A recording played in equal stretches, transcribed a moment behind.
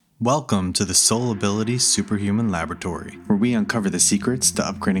Welcome to the Soul Ability Superhuman Laboratory, where we uncover the secrets to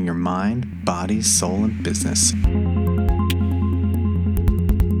upgrading your mind, body, soul, and business.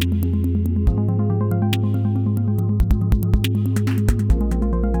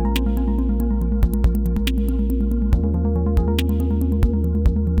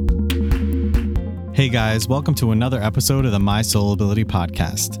 Hey guys, welcome to another episode of the My Soul Ability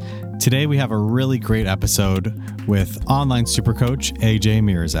Podcast. Today we have a really great episode with online super coach AJ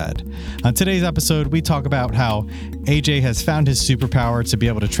Mirazad. On today's episode, we talk about how AJ has found his superpower to be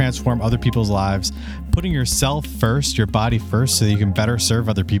able to transform other people's lives, putting yourself first, your body first, so that you can better serve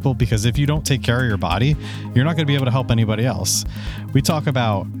other people. Because if you don't take care of your body, you're not going to be able to help anybody else. We talk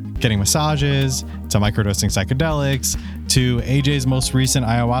about getting massages, to microdosing psychedelics, to AJ's most recent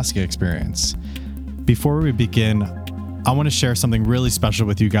ayahuasca experience. Before we begin, I want to share something really special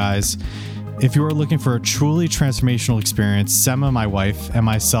with you guys. If you are looking for a truly transformational experience, Sema, my wife, and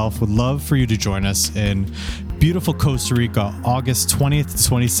myself would love for you to join us in beautiful Costa Rica, August 20th to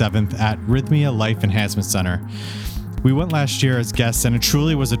 27th at Rhythmia Life Enhancement Center. We went last year as guests, and it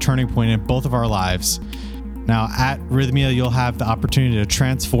truly was a turning point in both of our lives. Now, at Rhythmia, you'll have the opportunity to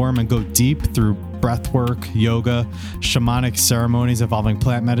transform and go deep through breathwork, yoga, shamanic ceremonies involving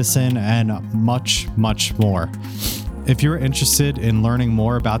plant medicine, and much, much more. If you're interested in learning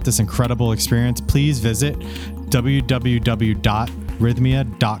more about this incredible experience, please visit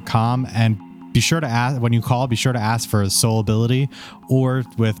www.rhythmia.com and be sure to ask, when you call, be sure to ask for Soul Ability or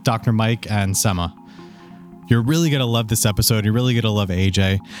with Dr. Mike and Sema. You're really going to love this episode. You're really going to love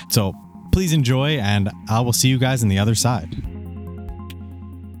AJ. So please enjoy, and I will see you guys on the other side.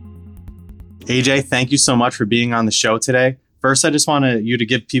 AJ, thank you so much for being on the show today. First, I just want you to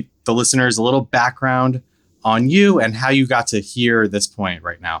give the listeners a little background on you and how you got to here this point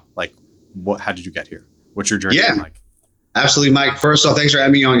right now. Like, how did you get here? What's your journey like? Absolutely, Mike. First of all, thanks for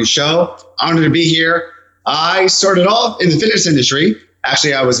having me on your show. Honored to be here. I started off in the fitness industry.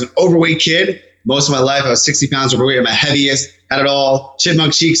 Actually, I was an overweight kid. Most of my life, I was 60 pounds overweight. I'm my heaviest, had it all,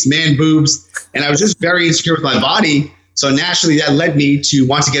 chipmunk cheeks, man boobs. And I was just very insecure with my body. So naturally, that led me to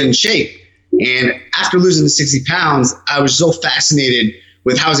want to get in shape. And after losing the 60 pounds, I was so fascinated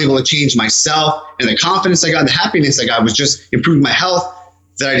with how I was able to change myself, and the confidence I got and the happiness I got was just improving my health,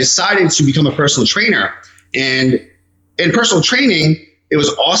 that I decided to become a personal trainer. And in personal training, it was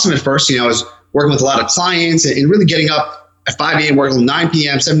awesome at first. I was working with a lot of clients and really getting up at 5 a.m., working till 9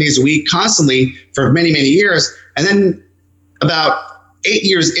 p.m., 7 days a week, constantly for many, many years. And then about 8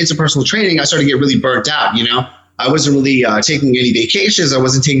 years into personal training, I started to get really burnt out. I wasn't really taking any vacations. I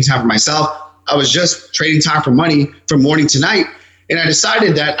wasn't taking time for myself. I was just trading time for money from morning to night. And I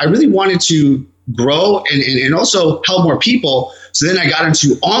decided that I really wanted to grow and also help more people. So then I got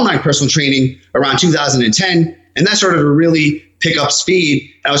into online personal training around 2010, and that started to really pick up speed.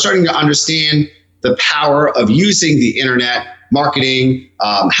 And I was starting to understand the power of using the internet, marketing,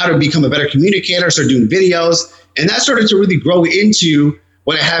 how to become a better communicator, start doing videos. And that started to really grow into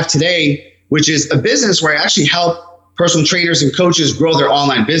what I have today, which is a business where I actually help personal trainers and coaches grow their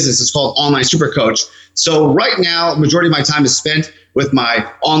online business. It's called Online Super Coach. So right now, majority of my time is spent with my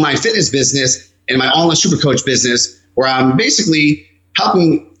online fitness business and my online super coach business, where I'm basically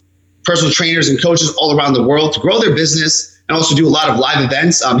helping personal trainers and coaches all around the world to grow their business and also do a lot of live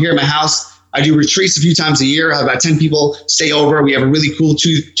events. Here at my house, I do retreats a few times a year. I have about 10 people stay over. We have a really cool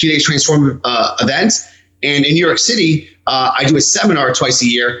two-day transformative event. And in New York City, I do a seminar twice a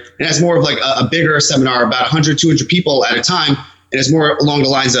year, and it's more of like a bigger seminar, about 100, 200 people at a time. And it's more along the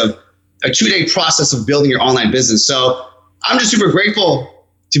lines of a 2-day process of building your online business. So I'm just super grateful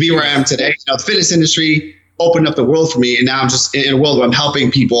to be where I am today. The fitness industry opened up the world for me, and now I'm just in a world where I'm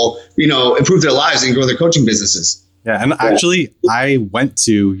helping people, improve their lives and grow their coaching businesses. Yeah, and actually, I went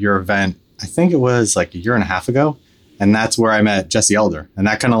to your event, I think it was like a year and a half ago, and that's where I met Jesse Elder, and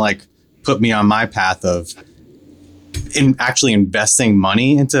that kind of like put me on my path of actually investing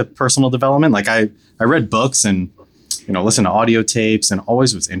money into personal development. Like I read books and listened to audio tapes and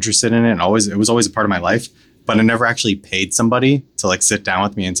always was interested in it, and it was always a part of my life. But I never actually paid somebody to like sit down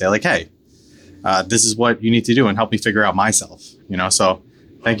with me and say like, hey, this is what you need to do and help me figure out myself, so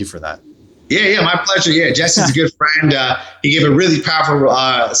thank you for that. Yeah, my pleasure. Yeah, Jesse's a good friend. He gave a really powerful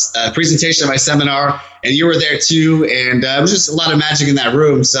presentation at my seminar, and you were there too. And it was just a lot of magic in that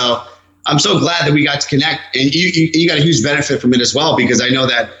room. So I'm so glad that we got to connect, and you got a huge benefit from it as well, because I know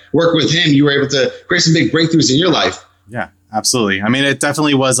that working with him, you were able to create some big breakthroughs in your life. Yeah, absolutely. I mean, it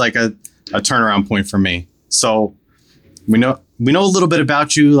definitely was like a turnaround point for me. So we know a little bit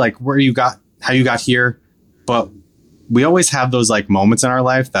about you, like how you got here, but we always have those like moments in our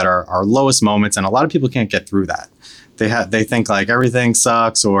life that are our lowest moments. And a lot of people can't get through that. they think like everything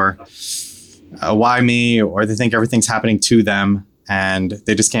sucks, or why me, or they think everything's happening to them, and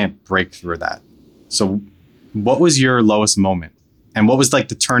they just can't break through that. So what was your lowest moment, and what was like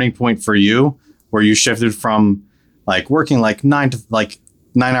the turning point for you where you shifted from like working like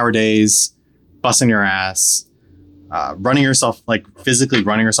 9-hour days, busting your ass, running yourself, like physically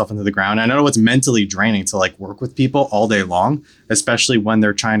running yourself into the ground? I know it's mentally draining to like work with people all day long, especially when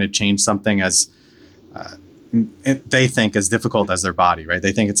they're trying to change something as they think as difficult as their body, right?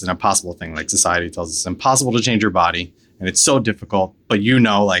 They think it's an impossible thing. Like society tells us it's impossible to change your body, and it's so difficult. But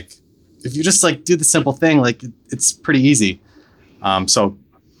like if you just like do the simple thing, like it's pretty easy. So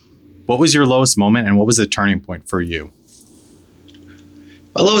what was your lowest moment, and what was the turning point for you?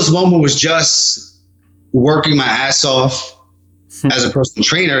 My lowest moment was just working my ass off as a personal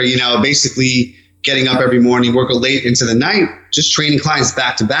trainer, basically getting up every morning, working late into the night, just training clients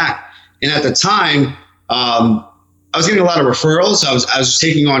back to back. And at the time, I was getting a lot of referrals. I was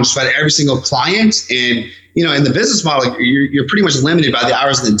taking on just about every single client. And, in the business model, you're pretty much limited by the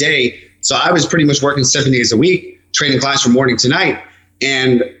hours of the day. So I was pretty much working 7 days a week, training clients from morning to night.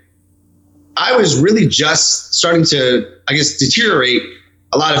 And I was really just starting to, deteriorate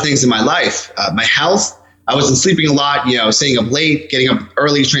a lot of things in my life. My health, I wasn't sleeping a lot, staying up late, getting up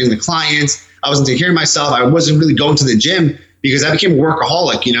early, training the clients. I wasn't taking care of myself. I wasn't really going to the gym because I became a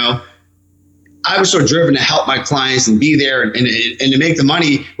workaholic, I was so driven to help my clients and be there and to make the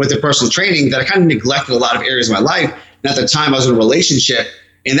money with their personal training that I kind of neglected a lot of areas of my life. And at the time I was in a relationship,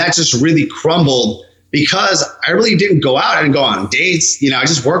 and that just really crumbled because I really didn't go out. I didn't go on dates. I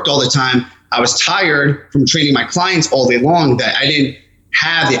just worked all the time. I was tired from training my clients all day long that I didn't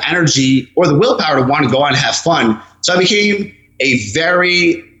have the energy or the willpower to want to go out and have fun. So I became a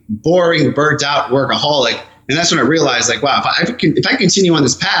very boring, burnt out workaholic. And that's when I realized, like, wow, if I continue on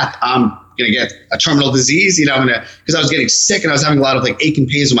this path, I'm going to get a terminal disease, because I was getting sick and I was having a lot of like aching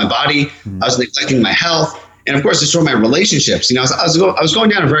pains in my body. I was neglecting my health. And of course, destroy my relationships. I was going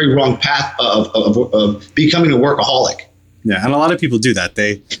down a very wrong path of becoming a workaholic. Yeah. And a lot of people do that.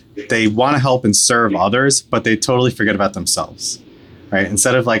 They want to help and serve others, but they totally forget about themselves, right?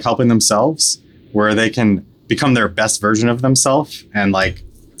 Instead of like helping themselves, where they can become their best version of themselves and like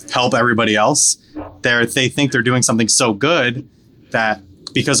help everybody else, they think they're doing something so good that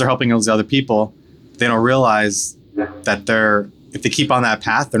because they're helping those other people, they don't realize that if they keep on that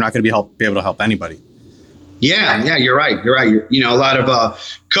path, they're not going to be able to help anybody. Yeah, you're right. A lot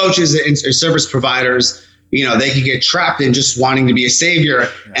of coaches and service providers, they can get trapped in just wanting to be a savior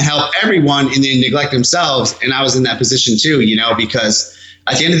and help everyone and then neglect themselves. And I was in that position too, because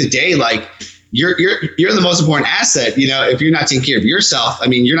at the end of the day, like you're the most important asset. If you're not taking care of yourself,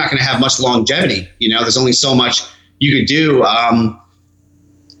 you're not going to have much longevity. There's only so much you could do.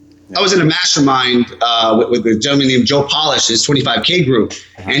 I was in a mastermind with a gentleman named Joe Polish, his 25K group.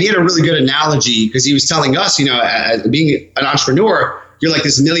 And he had a really good analogy because he was telling us, being an entrepreneur, you're like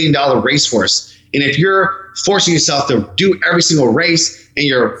this $1 million racehorse. And if you're forcing yourself to do every single race and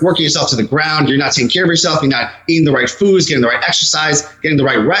you're working yourself to the ground, you're not taking care of yourself, you're not eating the right foods, getting the right exercise, getting the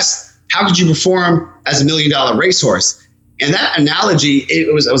right rest, how could you perform as $1 million racehorse? And that analogy,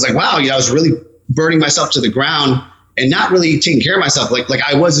 I was like, wow, I was really burning myself to the ground and not really taking care of myself. Like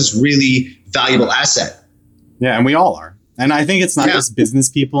I was this really valuable asset. Yeah. And we all are. And I think it's not just business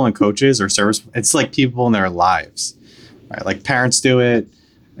people and coaches or service. It's like people in their lives, right? Like parents do it.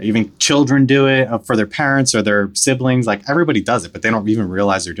 Even children do it for their parents or their siblings. Like everybody does it, but they don't even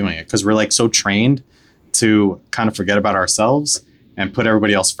realize they're doing it because we're like so trained to kind of forget about ourselves and put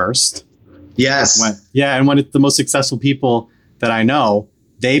everybody else first. Yes. And when it's the most successful people that I know,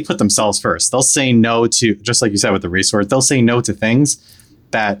 they put themselves first. They'll say no to, just like you said with the resource, they'll say no to things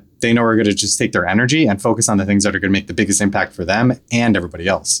that they know are going to just take their energy and focus on the things that are going to make the biggest impact for them and everybody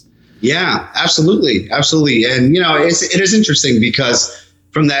else. Yeah, absolutely. Absolutely. And, it is interesting because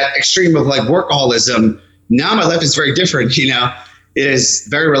from that extreme of like workaholism, now my life is very different. It is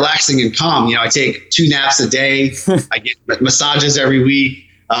very relaxing and calm. I take 2 naps a day. I get massages every week.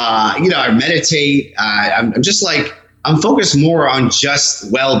 I meditate. I'm just like, I'm focused more on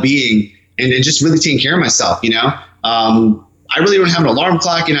just well-being and just really taking care of myself. I really don't have an alarm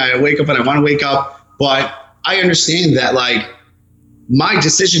clock. I wake up when I want to wake up, but I understand that like my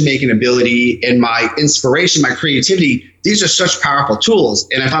decision-making ability and my inspiration, my creativity, these are such powerful tools.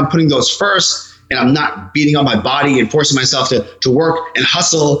 And if I'm putting those first and I'm not beating on my body and forcing myself to work and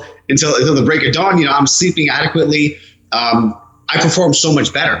hustle until the break of dawn, I'm sleeping adequately. I perform so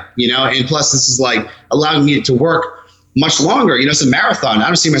much better, and plus this is like allowing me to work much longer. It's a marathon. I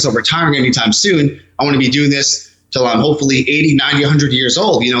don't see myself retiring anytime soon. I want to be doing this till I'm hopefully 80, 90, 100 years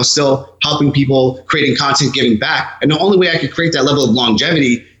old, still helping people, creating content, giving back. And the only way I could create that level of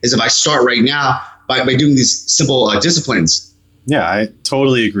longevity is if I start right now by doing these simple disciplines. Yeah, I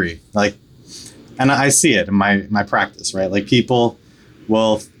totally agree. And I see it in my practice, right? Like people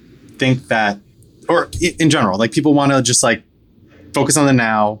will think that, or in general, like people want to just like focus on the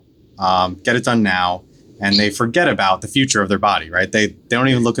now, get it done now, and they forget about the future of their body, right? They don't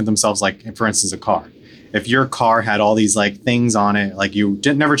even look at themselves like, for instance, a car. If your car had all these like things on it, like you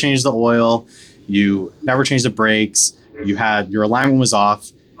never changed the oil, you never changed the brakes, your alignment was off,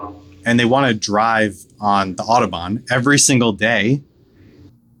 and they want to drive on the Autobahn every single day,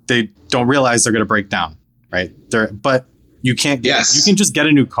 they don't realize they're going to break down, right? But you can't you can just get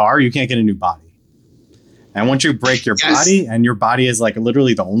a new car, you can't get a new body. And once you break your body, and your body is like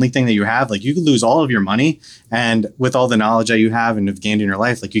literally the only thing that you have, like you could lose all of your money, and with all the knowledge that you have and have gained in your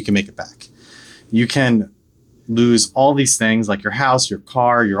life, like you can make it back. You can lose all these things like your house, your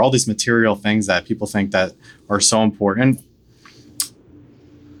car, all these material things that people think that are so important.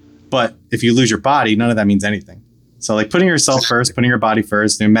 But if you lose your body, none of that means anything. So like putting yourself first, putting your body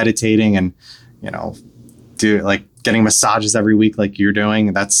first, and meditating and, do like getting massages every week like you're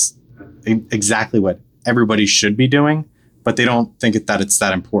doing, that's exactly what everybody should be doing. But they don't think that it's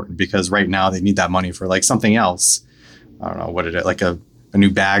that important because right now they need that money for like something else. I don't know what it is, like a new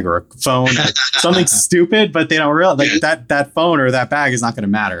bag or a phone, or something stupid, but they don't realize like that phone or that bag is not going to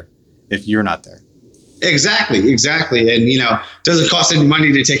matter if you're not there. Exactly. And, doesn't cost any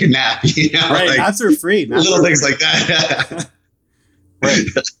money to take a nap, Right. Like, naps are free. Little things like that. Right.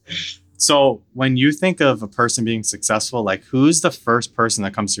 So when you think of a person being successful, like who's the first person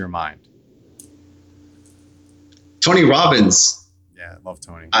that comes to your mind? Tony Robbins. Yeah. I love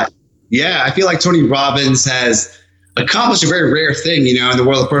Tony. I feel like Tony Robbins has accomplished a very rare thing, in the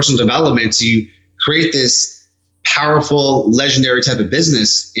world of personal development, to create this powerful, legendary type of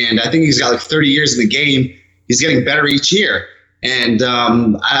business. And I think he's got like 30 years in the game. He's getting better each year. And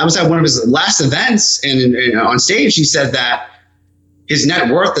I was at one of his last events, and on stage, he said that his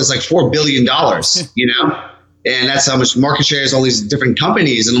net worth is like $4 billion, and that's how much market share is all these different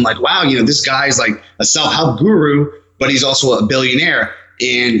companies. And I'm like, wow, this guy's like a self-help guru, but he's also a billionaire.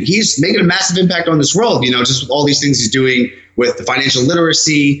 And he's making a massive impact on this world, just with all these things he's doing with the financial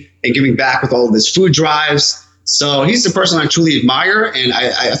literacy and giving back with all of his food drives. So he's the person I truly admire. And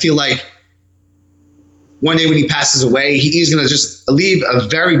I feel like one day when he passes away, he's going to just leave a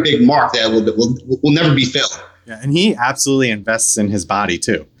very big mark that will never be filled. Yeah, and he absolutely invests in his body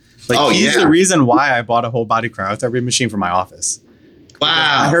too. Like he's the reason why I bought a whole body cryotherapy machine for my office.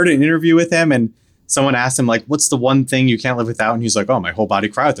 Wow. I heard an interview with him, and someone asked him, like, what's the one thing you can't live without? And he's like, oh, my whole body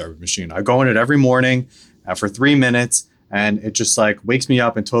cryotherapy machine. I go in it every morning for 3 minutes, and it just like wakes me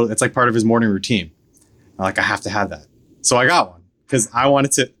up and it's like part of his morning routine. I have to have that. So I got one because I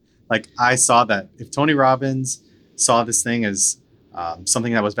wanted to, I saw that if Tony Robbins saw this thing as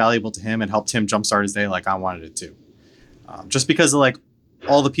something that was valuable to him and helped him jumpstart his day, I wanted it too. Just because of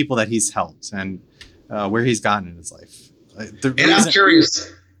all the people that he's helped and where he's gotten in his life. I'm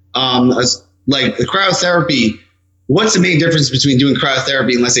curious, like the cryotherapy, what's the main difference between doing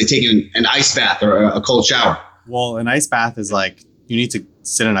cryotherapy and, let's say, taking an ice bath or a cold shower? Well, an ice bath is you need to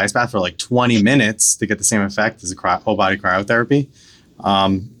sit in an ice bath for 20 minutes to get the same effect as a whole body cryotherapy.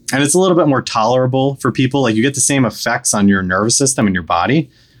 And it's a little bit more tolerable for people. You get the same effects on your nervous system and your body,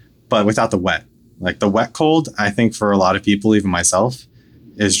 but without the wet. The wet cold, I think for a lot of people, even myself,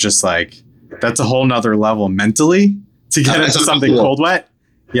 is just that's a whole nother level mentally to get into something cold wet.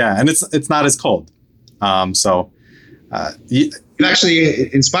 Yeah, and it's not as cold. It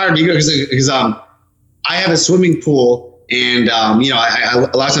actually inspired me because I have a swimming pool, and I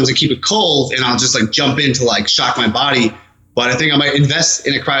a lot of times I keep it cold, and I'll just jump in to shock my body. But I think I might invest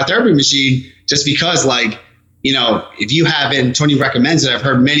in a cryotherapy machine just because if you haven't, Tony recommends it. I've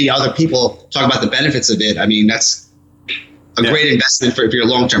heard many other people talk about the benefits of it. I mean, that's a great investment for your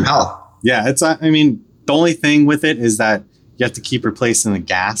long-term health. Yeah, the only thing with it is that you have to keep replacing the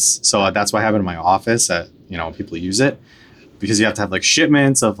gas. So that's why I have it in my office that, people use it, because you have to have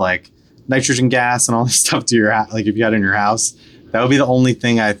shipments of nitrogen gas and all this stuff to your house. If you had it in your house, that would be the only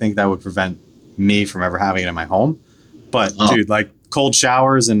thing I think that would prevent me from ever having it in my home. But dude, cold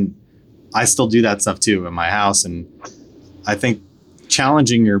showers, and I still do that stuff too in my house. And I think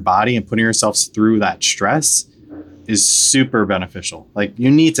challenging your body and putting yourself through that stress is super beneficial.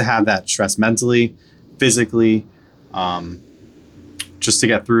 You need to have that stress mentally, physically, just to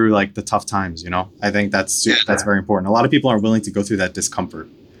get through the tough times. I think that's very important. A lot of people aren't willing to go through that discomfort.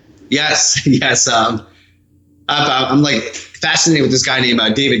 Yes. I'm fascinated with this guy named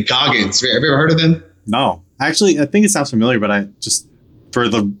David Goggins. Have you ever heard of him? No, Actually, I think it sounds familiar, but I just for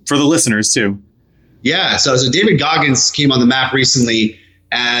the listeners too. Yeah. So David Goggins came on the map recently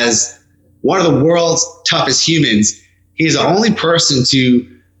as one of the world's toughest humans. He's the only person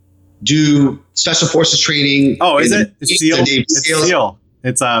to do special forces training. Oh, is it? It's SEAL. It's SEAL.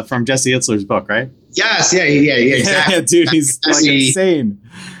 It's from Jesse Itzler's book, right? Yes. Yeah. Exactly. Yeah, dude, he's like insane.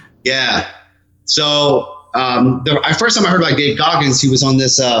 Yeah. So the first time I heard about Dave Goggins, he was on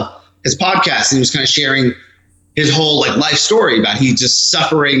this his podcast, and he was kind of sharing his whole like life story about he just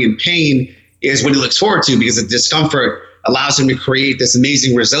suffering and pain is what he looks forward to, because the discomfort allows him to create this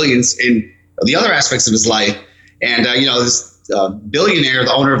amazing resilience in the other aspects of his life. And this billionaire,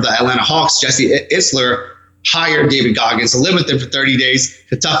 the owner of the Atlanta Hawks, Jesse Itzler, hired David Goggins to live with him for 30 days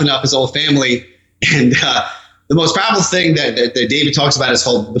to toughen up his whole family. And the most powerful thing that David talks about is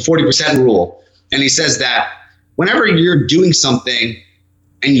called the 40% rule. And he says that whenever you're doing something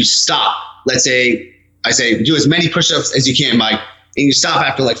and you stop, let's say, I say, do as many push-ups as you can, Mike, and you stop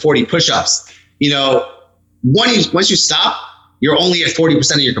after like 40 push-ups, once you stop, you're only at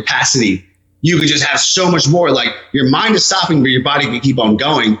 40% of your capacity. You could just have so much more. Like your mind is stopping, but your body can keep on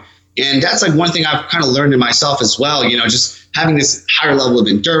going. And that's like one thing I've kind of learned in myself as well, just having this higher level of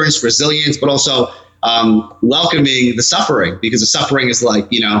endurance, resilience, but also welcoming the suffering, because the suffering is like,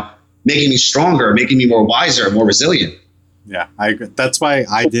 making me stronger, making me more wiser, more resilient. Yeah, I agree. That's why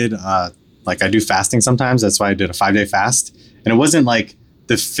I did, I do fasting sometimes. That's why I did a 5-day fast. And it wasn't like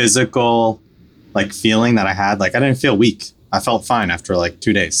the physical, feeling that I had. Like I didn't feel weak. I felt fine after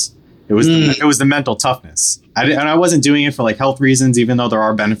 2 days. It was it was the mental toughness. And I wasn't doing it for health reasons, even though there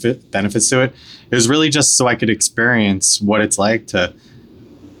are benefits to it. It was really just so I could experience what it's like to,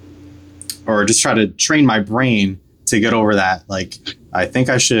 or just try to train my brain to get over that. I think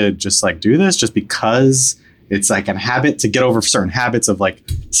I should just do this just because it's a habit, to get over certain habits of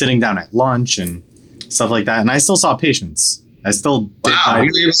sitting down at lunch and stuff like that. And I still saw patients. I still did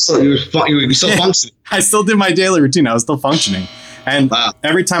you were still functioning. I still did my daily routine. I was still functioning. And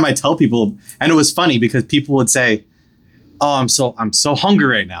every time I tell people, and it was funny because people would say, "Oh, I'm so hungry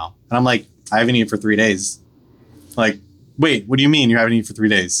right now," and I'm like, "I haven't eaten for 3 days." Wait, what do you mean you haven't eaten for 3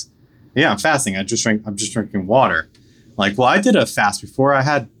 days? Yeah, I'm fasting. I'm just drinking water. Well, I did a fast before.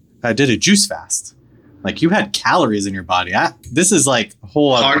 I did a juice fast. You had calories in your body. This is a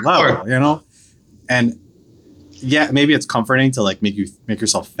whole other level, And yeah, maybe it's comforting to make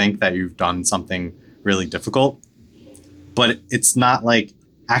yourself think that you've done something really difficult, but it's not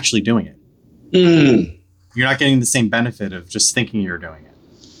actually doing it. You're not getting the same benefit of just thinking you're doing it.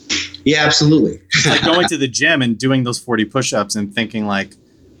 Yeah, absolutely. It's going to the gym and doing those 40 push-ups and thinking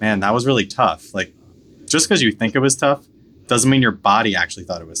man, that was really tough. Just because you think it was tough doesn't mean your body actually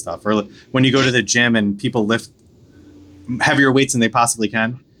thought it was tough. Or when you go to the gym and people lift heavier weights than they possibly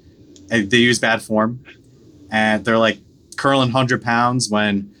can, and they use bad form, and they're curling 100 pounds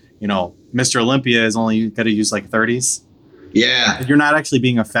when, Mr. Olympia is only got to use 30s. Yeah. You're not actually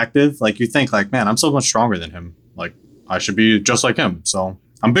being effective. You think man, I'm so much stronger than him. I should be just like him. So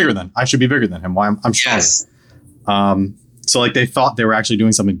I should be bigger than him. Why I'm stronger. Yes. So they thought they were actually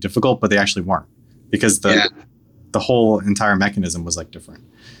doing something difficult, but they actually weren't, because the whole entire mechanism was different.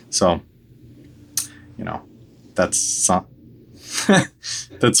 So, that's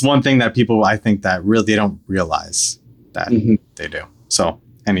that's one thing that people, I think, that really they don't realize that they do. So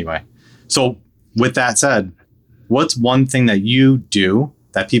anyway, with that said, what's one thing that you do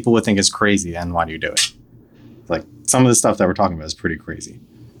that people would think is crazy, and why do you do it? Some of the stuff that we're talking about is pretty crazy.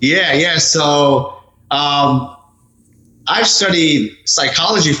 Yeah. So, I've studied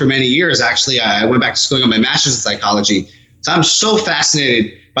psychology for many years. Actually, I went back to school and got my master's in psychology. So I'm so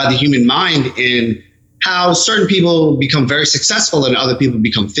fascinated by the human mind and how certain people become very successful and other people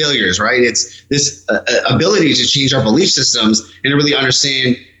become failures, right? It's this ability to change our belief systems and to really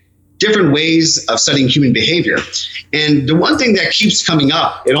understand different ways of studying human behavior. And the one thing that keeps coming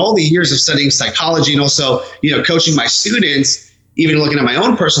up in all the years of studying psychology, and also, coaching my students, even looking at my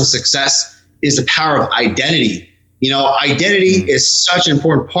own personal success, is the power of identity. Identity is such an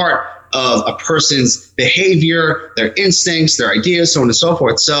important part of a person's behavior, their instincts, their ideas, so on and so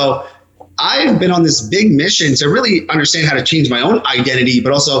forth. So I've been on this big mission to really understand how to change my own identity,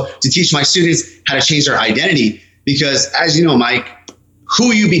 but also to teach my students how to change their identity. Because as you know, Mike,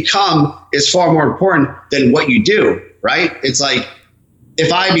 who you become is far more important than what you do, right? It's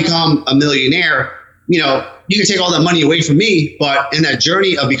if I become a millionaire, you can take all that money away from me, but in that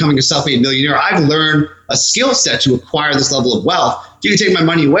journey of becoming a self-made millionaire, I've learned a skill set to acquire this level of wealth. If you can take my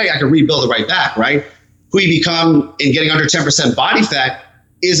money away, I can rebuild it right back, right? Who you become in getting under 10% body fat,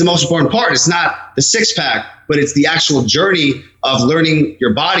 is the most important part. It's not the six pack, but it's the actual journey of learning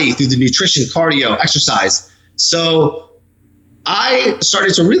your body through the nutrition, cardio, exercise. So I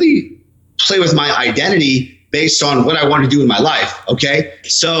started to really play with my identity based on what I want to do in my life. Okay.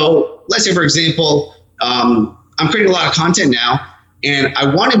 So let's say, for example, I'm creating a lot of content now and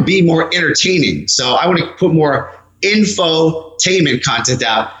I want to be more entertaining. So I want to put more infotainment content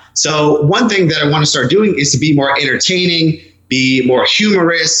out. So one thing that I want to start doing is to be more entertaining, be more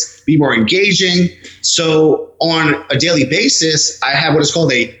humorous, be more engaging. So on a daily basis, I have what is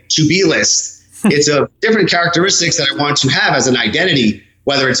called a to-be list. It's a different characteristics that I want to have as an identity,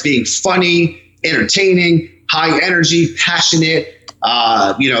 whether it's being funny, entertaining, high energy, passionate,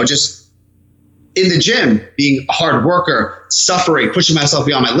 just in the gym, being a hard worker, suffering, pushing myself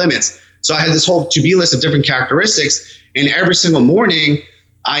beyond my limits. So I had this whole to-be list of different characteristics. And every single morning,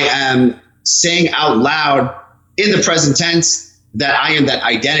 I am saying out loud in the present tense that I am that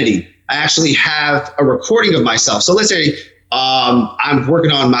identity. I actually have a recording of myself. So let's say I'm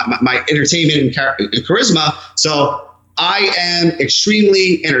working on my entertainment and charisma. So I am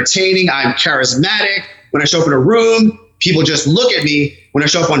extremely entertaining. I'm charismatic. When I show up in a room, people just look at me. When I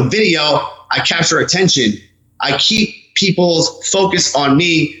show up on video, I capture attention. I keep people's focus on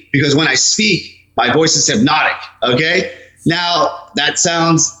me because when I speak, my voice is hypnotic. Okay. Now that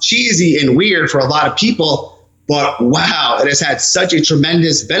sounds cheesy and weird for a lot of people, but wow, it has had such a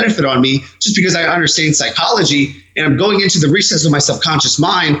tremendous benefit on me just because I understand psychology and I'm going into the recesses of my subconscious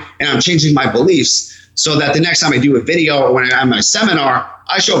mind and I'm changing my beliefs so that the next time I do a video or when I'm at my seminar,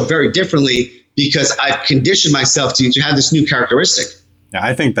 I show up very differently because I've conditioned myself to have this new characteristic. Yeah,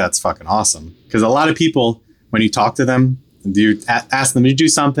 I think that's fucking awesome because a lot of people, when you talk to them, you ask them to do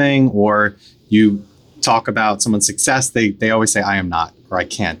something or you talk about someone's success, they always say, I am not, or I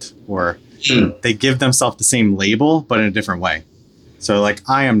can't, or they give themselves the same label, but in a different way. So like,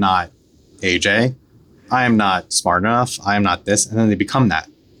 I am not AJ, I am not smart enough, I am not this. And then they become that.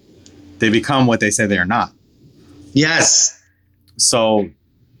 They become what they say they are not. Yes. So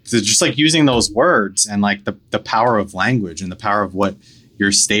just like using those words and like the power of language and the power of what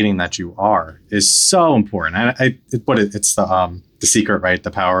you're stating that you are is so important. And it's the secret, right?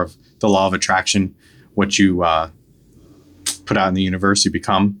 The power of the law of attraction. What you put out in the universe, you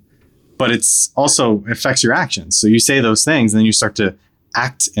become, but it's also affects your actions. So you say those things and then you start to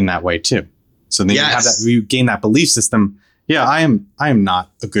act in that way too. So then you gain that belief system. Yeah, I am not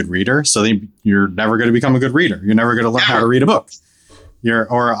a good reader. So then you're never going to become a good reader. You're never going to learn how to read a book.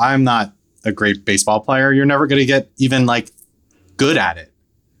 Or I'm not a great baseball player. You're never going to get even like good at it.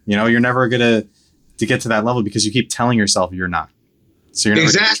 You're never going to get to that level because you keep telling yourself you're not. So you're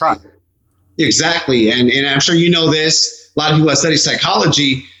never going to try. Exactly. And I'm sure you know this. A lot of people that study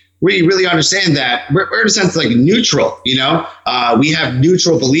psychology really understand that we're in a sense like neutral, we have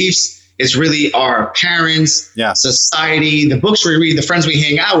neutral beliefs. It's really our parents, society, the books we read, the friends we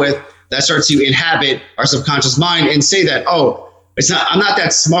hang out with that start to inhabit our subconscious mind and say that, I'm not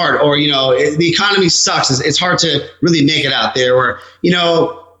that smart, or, the economy sucks. It's hard to really make it out there, or,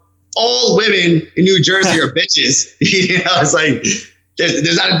 all women in New Jersey are bitches. It's like,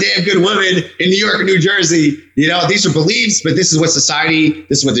 there's not a damn good woman in New York or New Jersey. These are beliefs, but this is what society,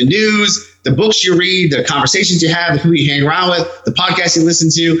 this is what the news, the books you read, the conversations you have, who you hang around with, the podcasts you listen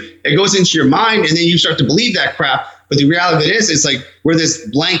to, it goes into your mind and then you start to believe that crap. But the reality of it is, it's like we're this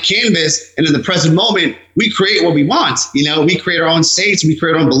blank canvas, and in the present moment, we create what we want. We create our own states, we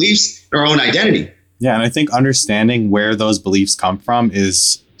create our own beliefs, our own identity. Yeah, and I think understanding where those beliefs come from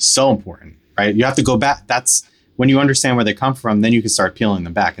is so important, right? You have to go back. That's when you understand where they come from, then you can start peeling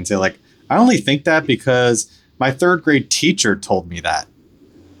them back and say, like, I only think that because my third grade teacher told me that.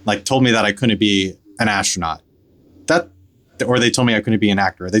 Like, told me that I couldn't be an astronaut. Or they told me I couldn't be an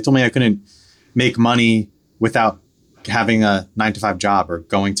actor. They told me I couldn't make money without having a 9-to-5 job or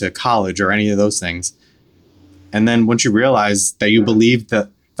going to college or any of those things. And then once you realize that you believed the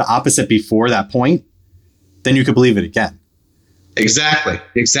opposite before that point, then you could believe it again. Exactly.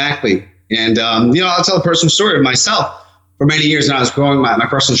 And, I'll tell a personal story of myself. For many years when I was growing my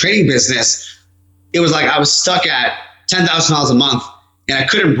personal training business, it was like I was stuck at $10,000 a month and I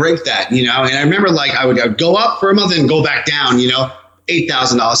couldn't break that, and I remember like I would go up for a month and go back down, $8,000,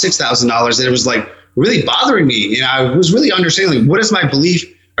 $6,000. And it was like really bothering me. And I was really understanding, like, what is my belief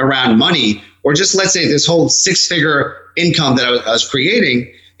around money, or just let's say this whole 6-figure income that I was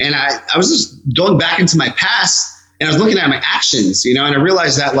creating. And I was just going back into my past and I was looking at my actions, and I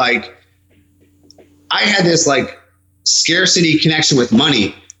realized that like I had this like scarcity connection with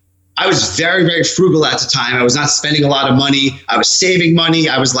money. I was very, very frugal at the time. I was not spending a lot of money. I was saving money.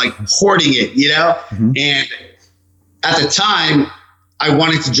 I was like hoarding it, Mm-hmm. And at the time I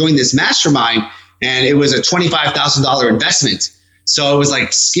wanted to join this mastermind, and it was a $25,000 investment. So it was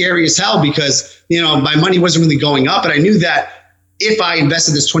like scary as hell because, my money wasn't really going up. And I knew that if I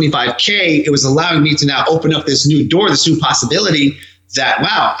invested this 25K, it was allowing me to now open up this new door, this new possibility that,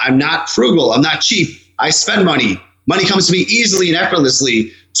 wow, I'm not frugal, I'm not cheap, I spend money. Money comes to me easily and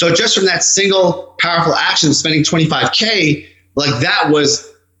effortlessly. So just from that single powerful action of spending 25K, like that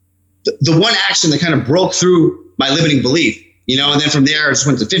was the one action that kind of broke through my limiting belief, and then from there, I just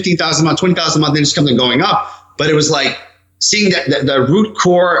went to 15,000 a month, 20,000 a month, then just kept on going up. But it was like seeing that the root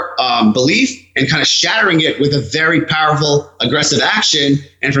core belief and kind of shattering it with a very powerful, aggressive action.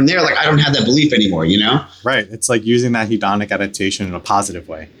 And from there, like, I don't have that belief anymore, Right. It's like using that hedonic adaptation in a positive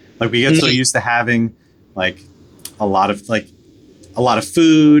way. Like we get so used to having like a lot of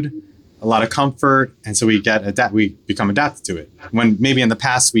food, a lot of comfort. And so we become adapted to it. When maybe in the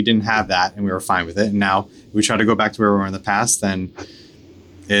past we didn't have that and we were fine with it. And now we try to go back to where we were in the past, then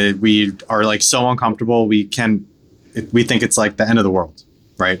we are like so uncomfortable. We think it's like the end of the world.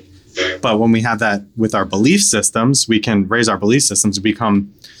 Right. But when we have that with our belief systems, we can raise our belief systems to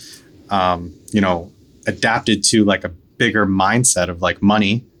become, adapted to like a bigger mindset of like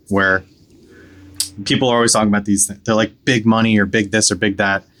money, where people are always talking about these things. They're like big money or big this or big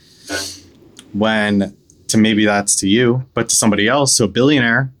that. When maybe that's to you, but to somebody else, so a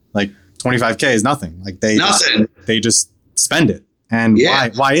billionaire, like 25K is nothing. Like they just spend it. And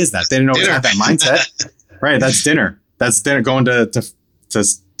why is that? They didn't always have that mindset. Right. That's dinner. That's dinner, going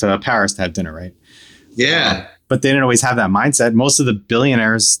to Paris to have dinner, right? Yeah. But they didn't always have that mindset. Most of the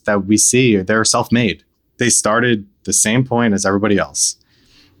billionaires that we see, they're self-made. They started the same point as everybody else.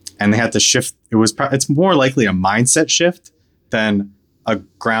 And they had to shift. It's more likely a mindset shift than a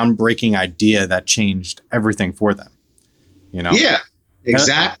groundbreaking idea that changed everything for them. Yeah,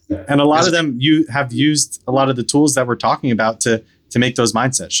 exactly. And a lot of them have used a lot of the tools that we're talking about to make those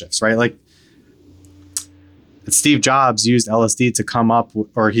mindset shifts, right? Like Steve Jobs used LSD to come up,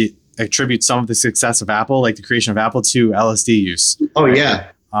 or he attributes some of the success of Apple, like the creation of Apple, to LSD use. Oh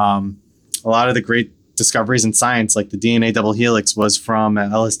yeah. A lot of the great discoveries in science, like the DNA double helix, was from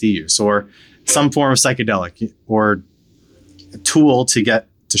LSD use or some form of psychedelic or a tool to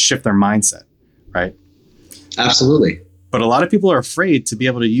shift their mindset, right? Absolutely. But a lot of people are afraid to be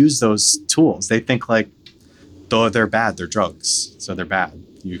able to use those tools. They think like, though they're bad, they're drugs, so they're bad.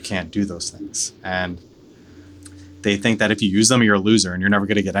 You can't do those things. And they think that if you use them, you're a loser and you're never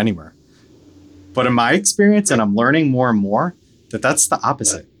going to get anywhere. But in my experience, and I'm learning more and more, that's the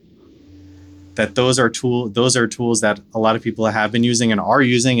opposite. That those are tools that a lot of people have been using and are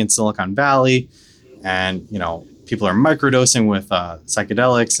using in Silicon Valley. And, people are microdosing with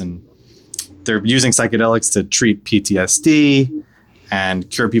psychedelics, and they're using psychedelics to treat PTSD and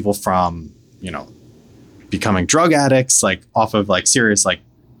cure people from, becoming drug addicts, like off of like serious, like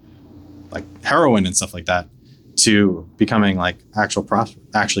heroin and stuff like that, to becoming like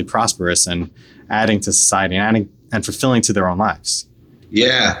actually prosperous and adding to society and fulfilling to their own lives.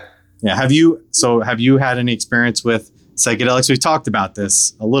 Yeah. Yeah. Have you had any experience with psychedelics? We talked about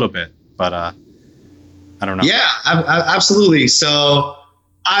this a little bit, but I don't know. Yeah, absolutely. So,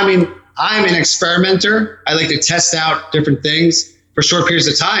 I mean, I'm an experimenter. I like to test out different things for short periods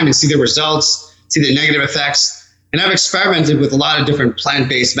of time and see the results, see the negative effects. And I've experimented with a lot of different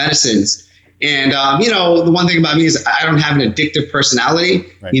plant-based medicines. And, the one thing about me is I don't have an addictive personality.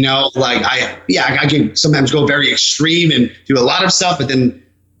 Right. I can sometimes go very extreme and do a lot of stuff, but then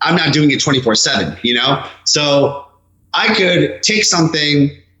I'm not doing it 24/7, So I could take something,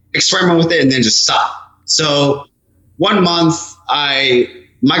 experiment with it, and then just stop. So 1 month I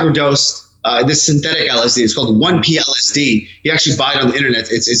microdosed this synthetic LSD. It's called 1P-LSD. You actually buy it on the internet.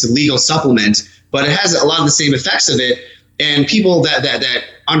 It's a legal supplement, but it has a lot of the same effects of it. And people that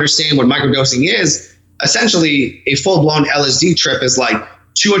understand what microdosing is, essentially a full-blown LSD trip is like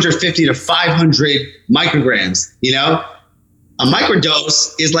 250 to 500 micrograms, A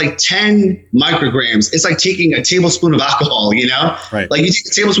microdose is like 10 micrograms. It's like taking a tablespoon of alcohol, Right. Like you take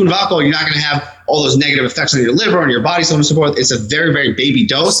a tablespoon of alcohol, you're not going to have all those negative effects on your liver, on your body, so on and so forth. It's a very, very baby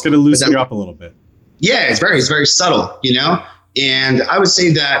dose. It's going to loosen you up a little bit. Yeah, it's very subtle, And I would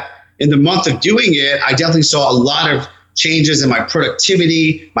say that in the month of doing it, I definitely saw a lot of changes in my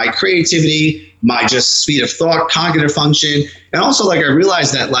productivity, my creativity, my just speed of thought, cognitive function. And also like I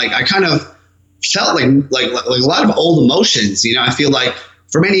realized that like I kind of felt like a lot of old emotions. I feel like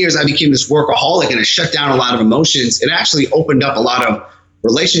for many years I became this workaholic and I shut down a lot of emotions. It actually opened up a lot of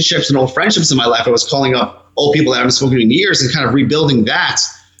relationships and old friendships in my life. I was calling up old people that I haven't spoken to in years and kind of rebuilding that.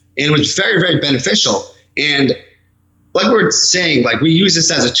 And it was very, very beneficial. And like we were saying, like we use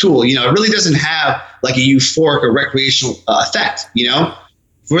this as a tool, it really doesn't have like a euphoric or recreational effect,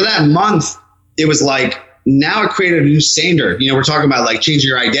 For that month, it was like, now it created a new standard. We're talking about like changing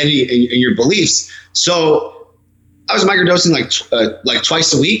your identity and your beliefs. So I was microdosing like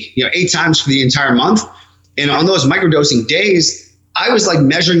twice a week, 8 times for the entire month. And on those microdosing days, I was like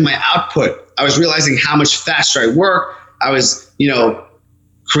measuring my output. I was realizing how much faster I work. I was,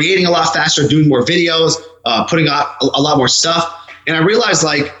 creating a lot faster, doing more videos, putting out a lot more stuff. And I realized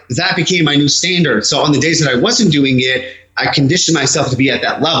like that became my new standard. So on the days that I wasn't doing it, I conditioned myself to be at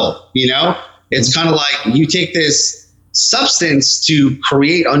that level. It's kind of like you take this substance to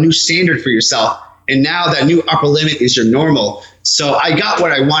create a new standard for yourself. And now that new upper limit is your normal. So I got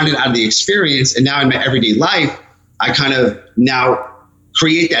what I wanted out of the experience. And now in my everyday life, I kind of now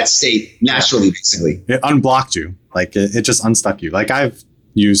create that state naturally, basically. It unblocked you. Like it just unstuck you. Like I've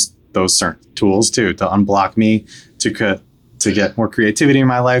used those certain tools too, to unblock me, to get more creativity in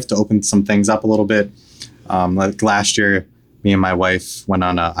my life, to open some things up a little bit. Like last year, me and my wife went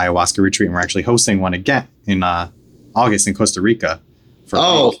on an ayahuasca retreat, and we're actually hosting one again in August in Costa Rica.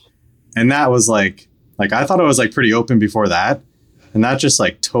 And that was like I thought it was like pretty open before that. And that just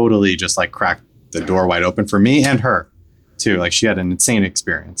like totally just like cracked the door wide open for me and her too. Like she had an insane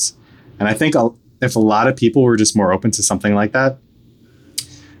experience. And I think if a lot of people were just more open to something like that,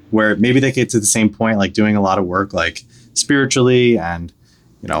 where maybe they get to the same point, like doing a lot of work, like spiritually and,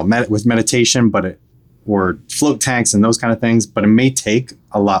 with meditation, or float tanks and those kind of things, but it may take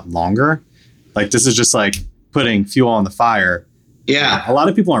a lot longer. Like this is just like putting fuel on the fire. Yeah. A lot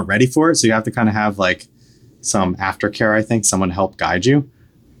of people aren't ready for it. So you have to kind of have like some aftercare, I think, someone help guide you,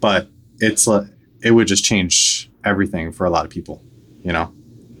 but it would just change everything for a lot of people, Yeah.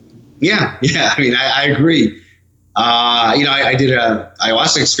 I mean, I agree. I did a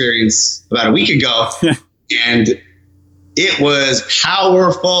ayahuasca experience about a week ago and it was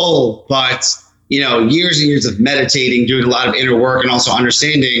powerful, but, years and years of meditating, doing a lot of inner work and also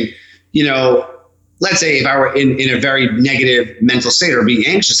understanding, let's say if I were in a very negative mental state or being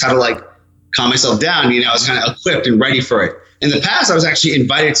anxious, how to like calm myself down, I was kind of equipped and ready for it. In the past, I was actually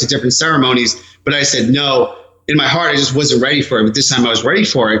invited to different ceremonies, but I said, no, in my heart, I just wasn't ready for it. But this time I was ready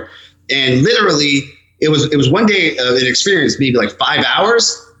for it. And literally, it was one day of an experience, maybe like 5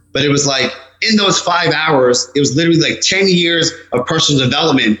 hours, but it was like in those 5 hours, it was literally like 10 years of personal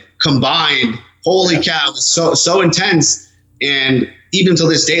development combined. Holy cow, it was so intense. And even till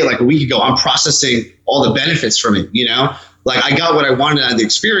this day, like a week ago, I'm processing all the benefits from it, Like I got what I wanted out of the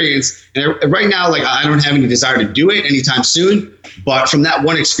experience. And right now, like I don't have any desire to do it anytime soon. But from that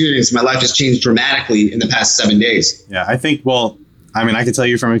one experience, my life has changed dramatically in the past 7 days. Yeah, I think, I can tell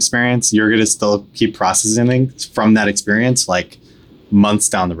you from experience, you're going to still keep processing things from that experience, like months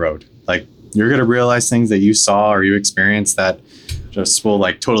down the road. Like you're going to realize things that you saw or you experienced that just will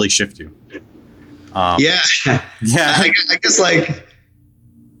like totally shift you. Yeah. I guess like,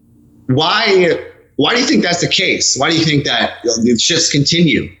 why do you think that's the case? Why do you think that it shifts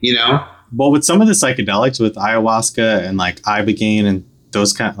continue, Well, with some of the psychedelics, with ayahuasca and like ibogaine and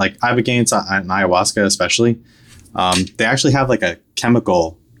those kind, like ibogaine and ayahuasca especially, they actually have like a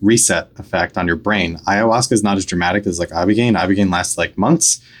chemical reset effect on your brain. Ayahuasca is not as dramatic as like ibogaine. Ibogaine lasts like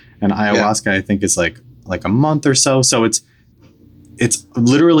months, and ayahuasca I think is like a month or so. So it's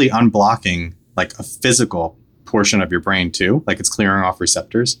literally unblocking like a physical portion of your brain too. Like it's clearing off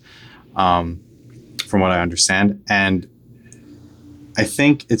receptors, from what I understand. And I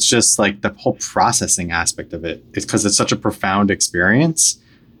think it's just like the whole processing aspect of it. It's because it's such a profound experience.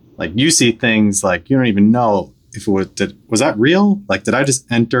 Like you see things like you don't even know if it was that real? Like, did I just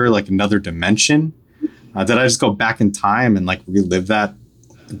enter like another dimension? Did I just go back in time and like relive that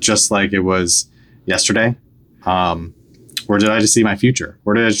just like it was yesterday? Or did I just see my future?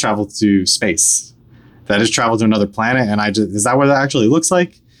 Or did I just travel to space? Did I just travel to another planet? And is that what it actually looks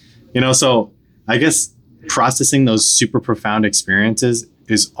like? So I guess processing those super profound experiences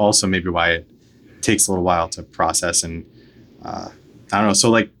is also maybe why it takes a little while to process. And I don't know. So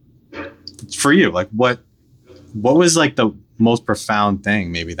like for you, like what was like the most profound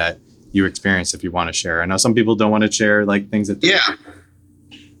thing maybe that you experienced, if you want to share? I know some people don't want to share like things that. Yeah.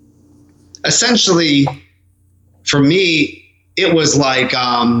 Essentially, for me, it was like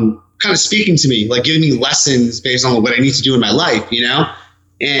kind of speaking to me, like giving me lessons based on what I need to do in my life,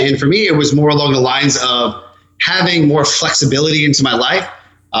 And for me, it was more along the lines of having more flexibility into my life,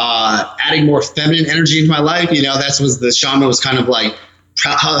 adding more feminine energy into my life. That's what the shaman was kind of like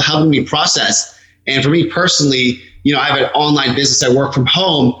helping me process. And for me personally, I have an online business. I work from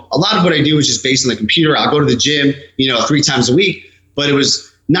home. A lot of what I do is just based on the computer. I'll go to the gym, 3 times a week. But it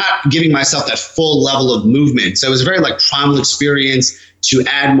was not giving myself that full level of movement. So it was a very like primal experience to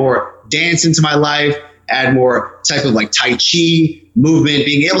add more dance into my life, add more type of like Tai Chi movement,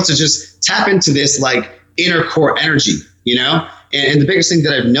 being able to just tap into this like inner core energy, you know? And the biggest thing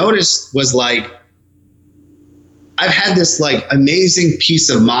that I've noticed was like, I've had this like amazing peace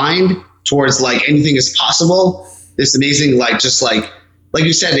of mind towards like anything is possible. This amazing, like, just like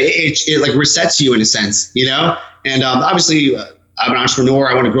you said, it like resets you in a sense, you know? And obviously I'm an entrepreneur.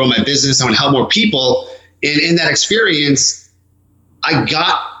 I want to grow my business. I want to help more people. And in that experience, I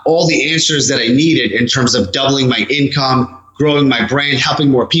got all the answers that I needed in terms of doubling my income, growing my brand, helping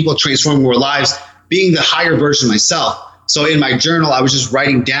more people, transforming more lives, being the higher version of myself. So in my journal, I was just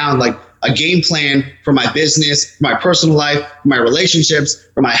writing down like a game plan for my business, for my personal life, for my relationships,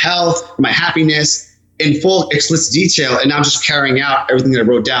 for my health, for my happiness in full explicit detail. And I'm just carrying out everything that I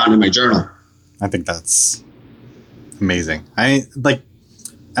wrote down in my journal. I think that's amazing.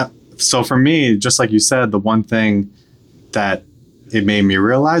 So for me, just like you said, the one thing that it made me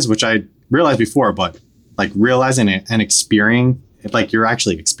realize, which I realized before, but like realizing it and experiencing it, like you're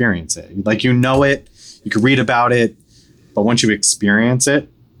actually experience it. Like, you know it, you can read about it, but once you experience it,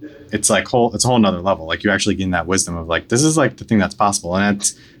 it's like it's a whole nother level. Like, you actually gain that wisdom of like, this is like the thing that's possible. And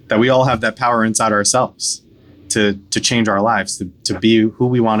it's that we all have that power inside ourselves to change our lives, to be who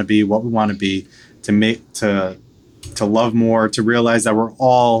we want to be, what we want to be, to love more, to realize that we're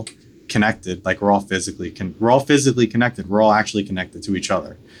all connected. Like, we're all physically connected. We're all actually connected to each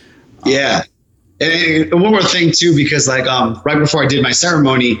other. Yeah. And one more thing too, because like right before I did my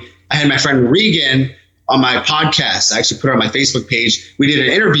ceremony, I had my friend Regan on my podcast. I actually put her on my Facebook page. We did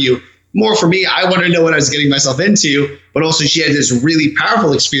an interview. More for me, I wanted to know what I was getting myself into, but also she had this really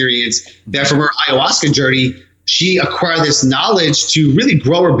powerful experience that from her ayahuasca journey, she acquired this knowledge to really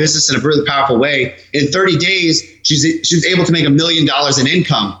grow her business in a really powerful way. In 30 days, she was able to make $1 million in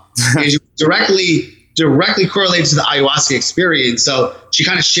income. And she directly correlated to the ayahuasca experience. So she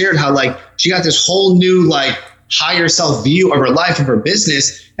kind of shared how like she got this whole new like higher self view of her life, of her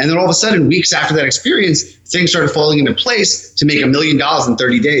business. And then all of a sudden, weeks after that experience, things started falling into place to make $1 million in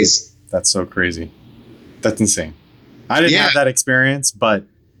 30 days. That's so crazy. That's insane. I didn't have that experience, but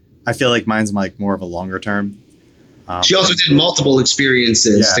I feel like mine's like more of a longer term. She also did multiple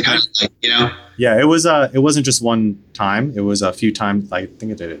experiences to kind of like, you know. Yeah, it wasn't just one time. It was a few times. I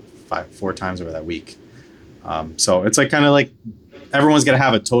think I did it 4 times over that week. So it's like kind of like everyone's gonna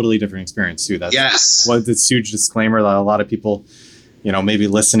have a totally different experience too. That's this huge disclaimer that a lot of people, you know, maybe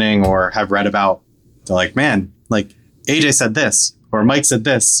listening or have read about. They're like, man, like AJ said this, or Mike said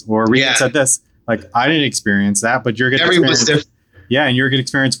this, or Regan said this. Like, I didn't experience that, but you're gonna experience. Yeah, and you're gonna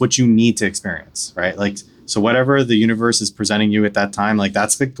experience what you need to experience, right? Like, so whatever the universe is presenting you at that time, like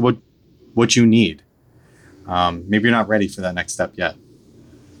that's like what you need. Maybe you're not ready for that next step yet,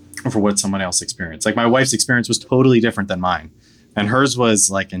 or for what someone else experienced. Like, my wife's experience was totally different than mine, and hers was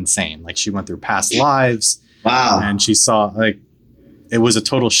like insane. Like, she went through past lives. Wow. And she saw like it was a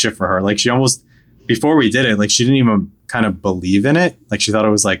total shift for her. Like, she almost, before we did it, like she didn't even kind of believe in it. Like, she thought it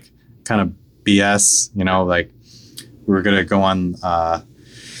was like kind of BS, you know, like we were gonna go on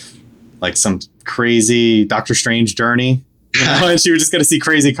like some crazy Doctor Strange journey, you know, and she was just gonna see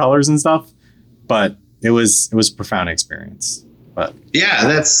crazy colors and stuff. But it was a profound experience. But yeah,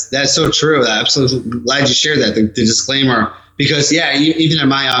 that's so true. I'm absolutely glad you shared that, the disclaimer, because even in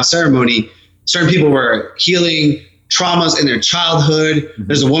my ceremony, certain people were healing traumas in their childhood. Mm-hmm.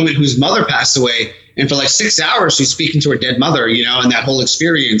 There's a woman whose mother passed away, and for like 6 hours, she's speaking to her dead mother, you know, and that whole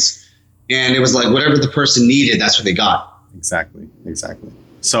experience. And it was like whatever the person needed, that's what they got. Exactly.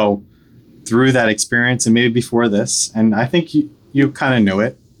 So through that experience, and maybe before this, and I think you kind of knew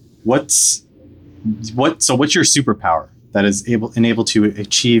it, what's your superpower that is able to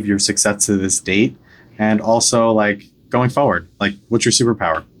achieve your success to this date, and also like going forward? Like, what's your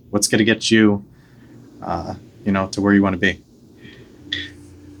superpower? What's going to get you, to where you want to be?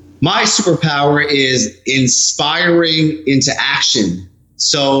 My superpower is inspiring into action.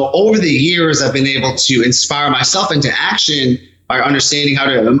 So over the years, I've been able to inspire myself into action by understanding how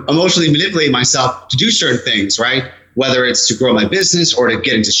to emotionally manipulate myself to do certain things, right? Whether it's to grow my business or to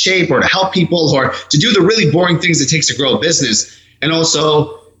get into shape or to help people or to do the really boring things it takes to grow a business. And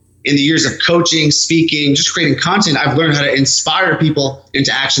also in the years of coaching, speaking, just creating content, I've learned how to inspire people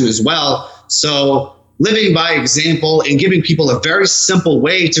into action as well. So living by example and giving people a very simple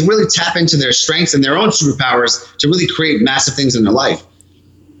way to really tap into their strengths and their own superpowers to really create massive things in their life.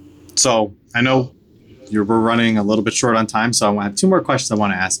 So I know we're running a little bit short on time, so I have 2 more questions I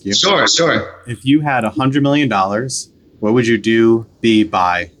want to ask you. Sure. If you had $100 million, what would you do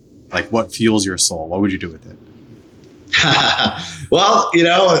by, like, what fuels your soul? What would you do with it? Well,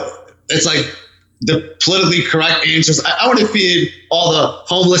 it's like the politically correct answers. I want to feed all the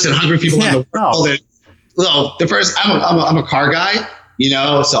homeless and hungry people in the world. Well, I'm a car guy,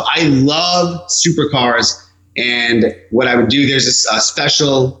 so I love supercars. And what I would do, there's this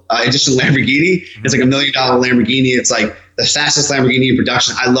special edition Lamborghini. It's like $1 million Lamborghini. It's like the fastest Lamborghini in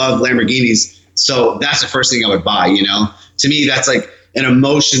production. I love Lamborghinis. So that's the first thing I would buy, To me, that's like an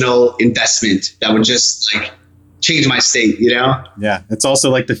emotional investment that would just like change my state, Yeah. It's also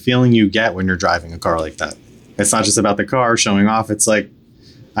like the feeling you get when you're driving a car like that. It's not just about the car showing off. It's like,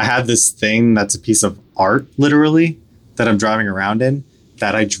 I have this thing that's a piece of art, literally, that I'm driving around in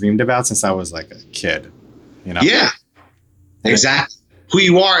that I dreamed about since I was like a kid. Yeah, exactly. Who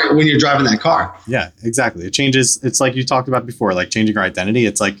you are when you're driving that car. Yeah, exactly. It changes. It's like you talked about before, like changing your identity.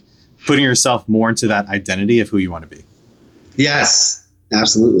 It's like putting yourself more into that identity of who you want to be. Yes,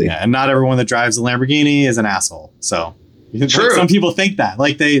 absolutely. Yeah, and not everyone that drives a Lamborghini is an asshole. So true. Some people think that,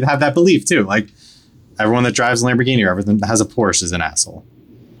 like they have that belief too. Like everyone that drives a Lamborghini or everyone that has a Porsche is an asshole.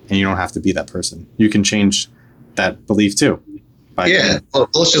 And you don't have to be that person. You can change that belief too.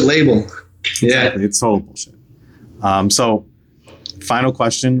 Bullshit label. Exactly. It's total bullshit. So final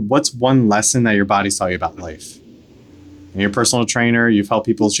question. What's one lesson that your body's taught you about life? You're a personal trainer. You've helped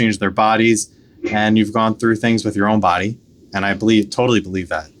people change their bodies and you've gone through things with your own body. And I totally believe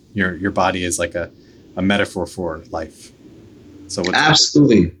that your body is like a metaphor for life. So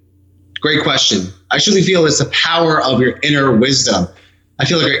absolutely. Great question. I truly feel it's the power of your inner wisdom. I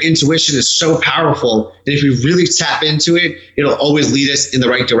feel like our intuition is so powerful. And if we really tap into it, it'll always lead us in the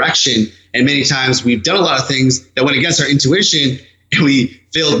right direction. And many times we've done a lot of things that went against our intuition and we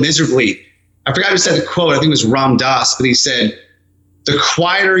failed miserably. I forgot who said the quote. I think it was Ram Dass, but he said, the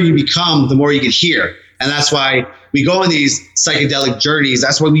quieter you become, the more you can hear. And that's why we go on these psychedelic journeys.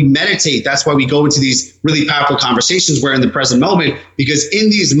 That's why we meditate. That's why we go into these really powerful conversations where in the present moment, because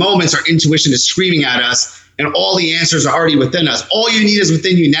in these moments, our intuition is screaming at us and all the answers are already within us. All you need is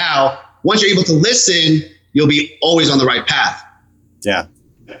within you now. Once you're able to listen, you'll be always on the right path. Yeah,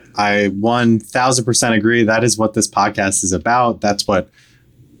 I 1000% agree. That is what this podcast is about. That's what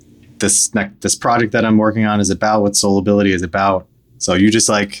this project that I'm working on is about, what Soul Ability is about. So you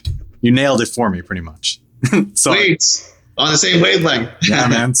nailed it for me pretty much. So wait, on the same wavelength. Yeah,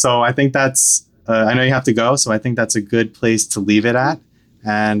 man. So I think that's, I know you have to go. So I think that's a good place to leave it at.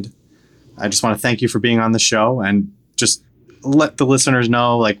 And I just want to thank you for being on the show and just let the listeners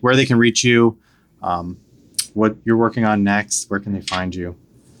know like where they can reach you, what you're working on next, where can they find you?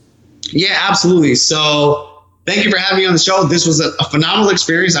 Yeah, absolutely. So thank you for having me on the show. This was a phenomenal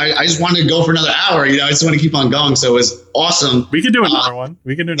experience. I just wanted to go for another hour. I just want to keep on going. So it was awesome. We could do another one.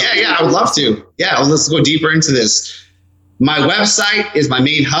 We can do another one. Yeah, I would love to. Yeah, let's go deeper into this. My website is my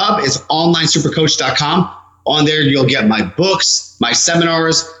main hub. It's onlinesupercoach.com. On there, you'll get my books, my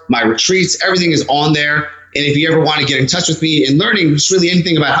seminars, my retreats. Everything is on there. And if you ever want to get in touch with me and learning just really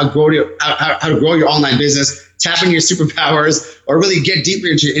anything about how to grow your online business, tap into your superpowers, or really get deeper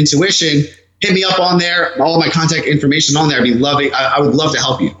into your intuition, hit me up on there. All of my contact information on there. I would love to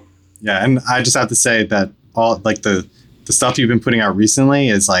help you. Yeah, and I just have to say that all like the stuff you've been putting out recently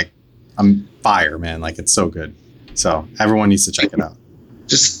is like I'm fire, man. Like it's so good. So everyone needs to check it out.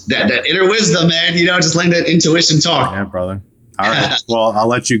 Just that inner wisdom, man. Just letting that intuition talk. Yeah, brother. All right. Well, I'll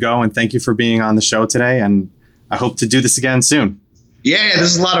let you go and thank you for being on the show today. And I hope to do this again soon. Yeah,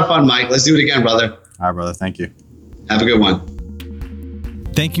 this is a lot of fun, Mike. Let's do it again, brother. All right, brother. Thank you. Have a good one.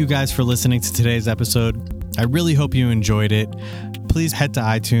 Thank you guys for listening to today's episode. I really hope you enjoyed it. Please head to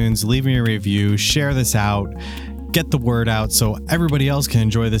iTunes, leave me a review, share this out, get the word out so everybody else can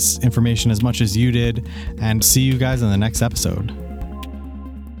enjoy this information as much as you did, and see you guys in the next episode.